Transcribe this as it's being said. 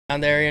Down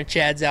there,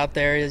 Chad's out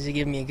there. He's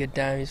giving me a good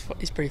time.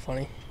 He's pretty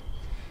funny.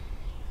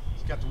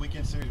 He's got the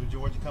weekend series with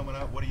Georgia coming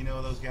up. What do you know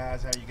of those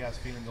guys? How are you guys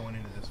feeling going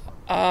into this one?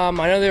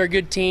 I know they're a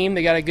good team.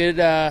 They got a good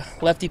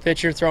lefty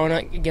pitcher throwing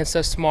against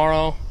us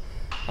tomorrow.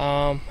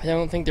 I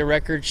don't think their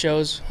record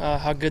shows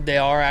how good they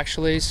are,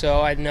 actually.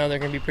 So I know they're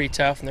going to be pretty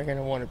tough, and they're going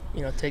to want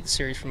to, take the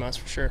series from us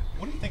for sure.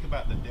 What do you think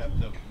about the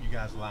depth of you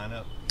guys'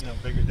 lineup?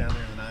 Bigger down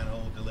there in the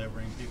 9-hole,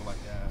 delivering people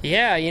like that.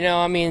 Yeah,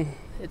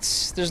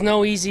 there's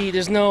no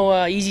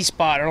easy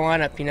spot in our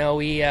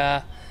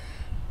lineup.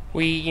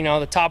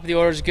 The top of the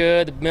order is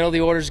good, the middle of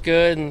the order is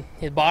good, and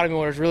the bottom of the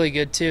order is really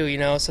good too.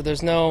 So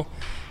there's no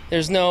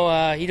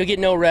you don't get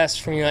no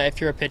rest from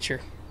if you're a pitcher.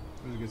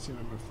 It was a good scene.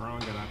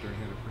 Ferrand got out there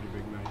and had a pretty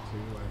big night too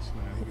last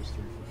night. I think he was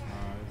 3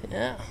 for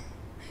 5.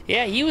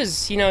 Yeah, he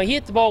was. He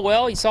hit the ball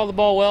well. He saw the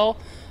ball well.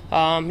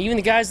 Even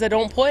the guys that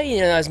don't play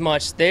as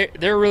much,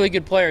 they're really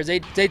good players.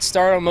 They'd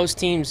start on most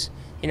teams,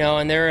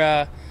 and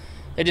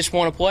they just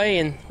want to play.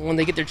 And when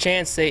they get their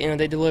chance,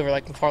 they deliver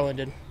like McFarland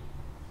did.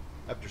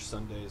 After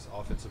Sunday's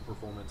offensive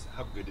performance,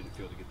 how good did it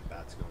feel to get the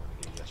bats going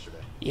again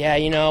yesterday? Yeah,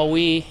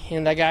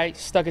 that guy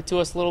stuck it to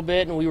us a little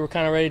bit, and we were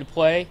kind of ready to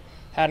play.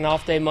 Had an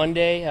off day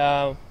Monday,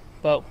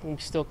 but we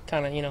still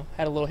kind of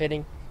had a little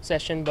hitting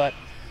session. But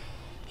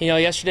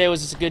yesterday was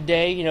just a good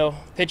day.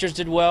 Pitchers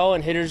did well,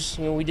 and hitters,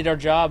 we did our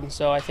job. And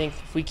so I think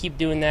if we keep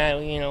doing that,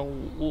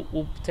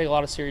 we'll take a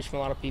lot of series from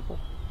a lot of people.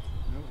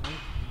 You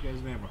guys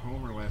didn't have a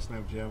homer last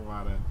night, but you had a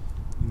lot of,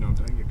 I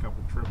think a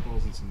couple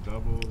triples and some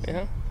doubles.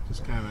 Yeah.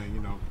 Just kind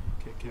of,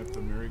 kept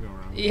the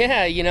merry-go-round.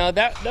 Yeah,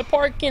 that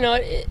park,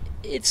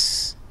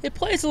 it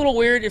plays a little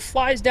weird. It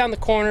flies down the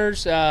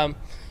corners, in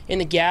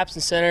the gaps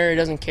and center. It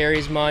doesn't carry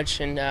as much,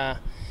 and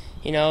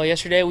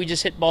yesterday we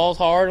just hit balls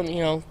hard,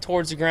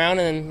 towards the ground,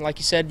 and then, like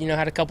you said,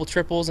 had a couple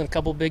triples and a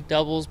couple big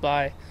doubles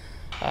by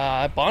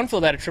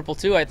Bonfield had a triple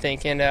too, I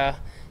think, and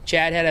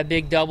Chad had a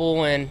big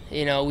double, and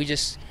we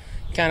just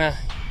kind of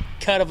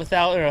cut of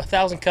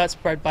 1,000 cuts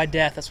by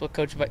death. That's what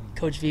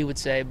Coach V would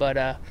say,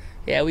 but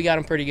yeah, we got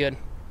him pretty good.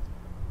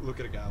 Look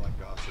at a guy like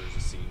Gosser as a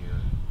senior.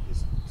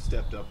 He's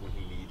stepped up when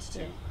he needs to.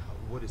 Yeah.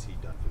 What has he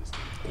done for this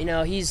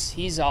team?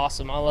 He's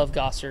awesome. I love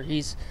Gosser.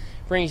 He's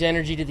brings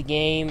energy to the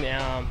game.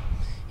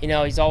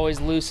 He's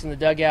always loose in the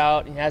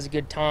dugout and has a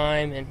good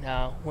time. And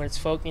when it's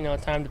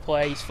time to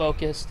play, he's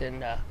focused.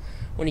 And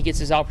when he gets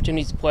his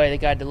opportunities to play, the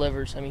guy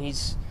delivers.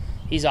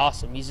 He's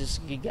awesome. He's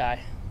just a good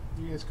guy.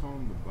 You guys call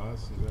him the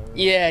bus? Is that right?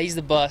 Yeah, he's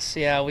the bus.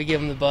 Yeah, we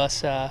give him the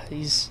bus.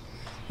 He's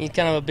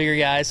kind of a bigger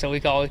guy, so we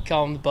call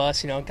him the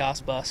bus.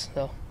 Goss bus.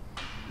 So.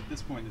 At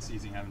this point in the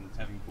season,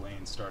 having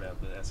Blaine start out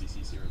the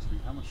SEC series,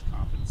 how much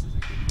confidence does it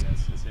give you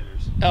guys as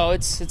hitters? Oh,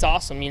 it's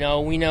awesome. We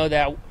know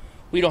that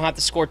we don't have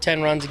to score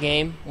 10 runs a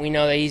game. We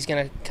know that he's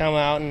going to come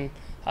out and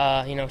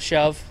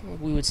shove,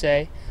 we would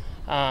say.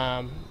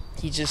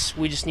 We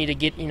just need to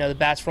get the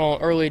bats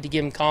rolling early to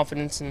give him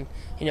confidence and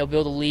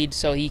build a lead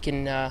so he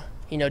can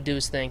do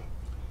his thing.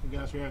 You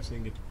guys, we haven't seen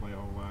him get to play a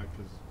whole lot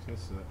because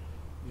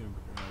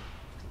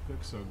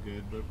Cook's so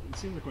good, but it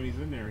seems like when he's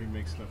in there, he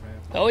makes stuff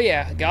happen. Oh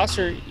yeah,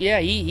 Gosser. Yeah,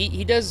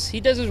 he does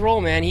his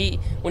role, man.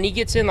 When he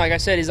gets in, like I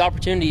said, his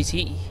opportunities,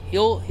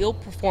 he'll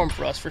perform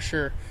for us for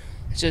sure.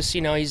 It's just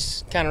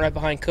he's kind of right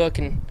behind Cook,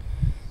 and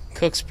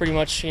Cook's pretty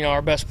much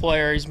our best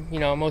player. He's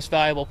most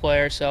valuable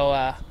player.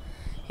 So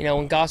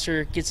when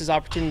Gosser gets his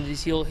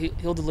opportunities, he'll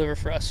deliver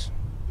for us.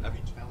 Have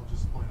you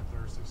challenges playing a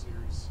Thursday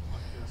series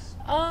like this?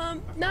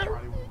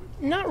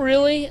 Not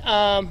really.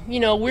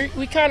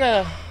 We kind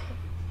of.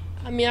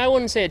 I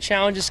wouldn't say a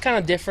challenge. It's kind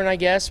of different, I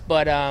guess.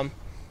 But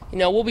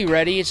we'll be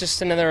ready. It's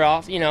just another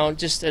off.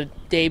 Just a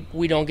day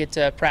we don't get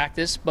to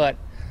practice. But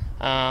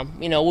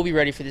we'll be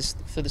ready for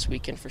this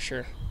weekend for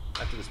sure.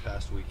 After this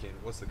past weekend,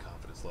 what's the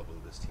confidence level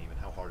of this team, and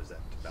how hard is that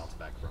to bounce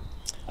back from?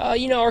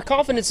 Our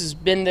confidence has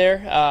been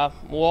there.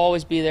 We'll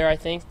always be there, I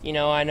think.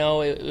 I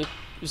know it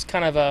was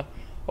kind of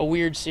a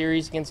weird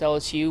series against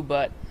LSU,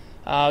 but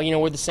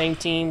we're the same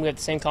team. We have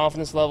the same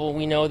confidence level.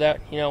 We know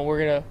that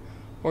we're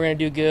gonna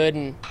do good,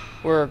 and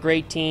we're a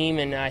great team.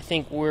 And I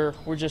think we're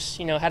just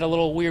had a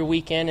little weird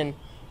weekend, and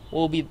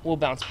we'll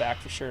bounce back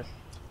for sure.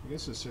 I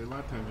guess a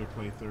lot of times they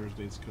play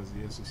Thursdays because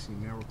the SEC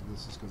network.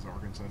 This is because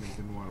Arkansas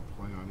didn't want to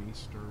play on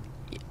Easter.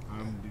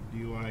 Do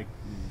you like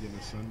getting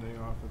a Sunday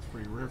off? It's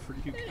pretty rare for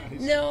you guys.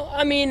 No,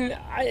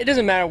 it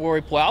doesn't matter where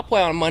we play. I'll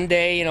play on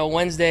Monday,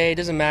 Wednesday. It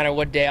doesn't matter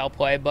what day I'll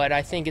play. But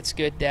I think it's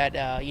good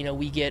that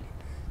we get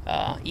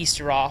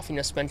Easter off.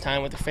 Spend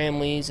time with the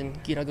families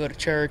and go to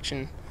church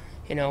and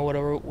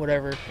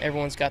whatever.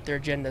 Everyone's got their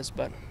agendas,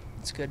 but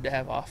it's good to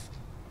have off.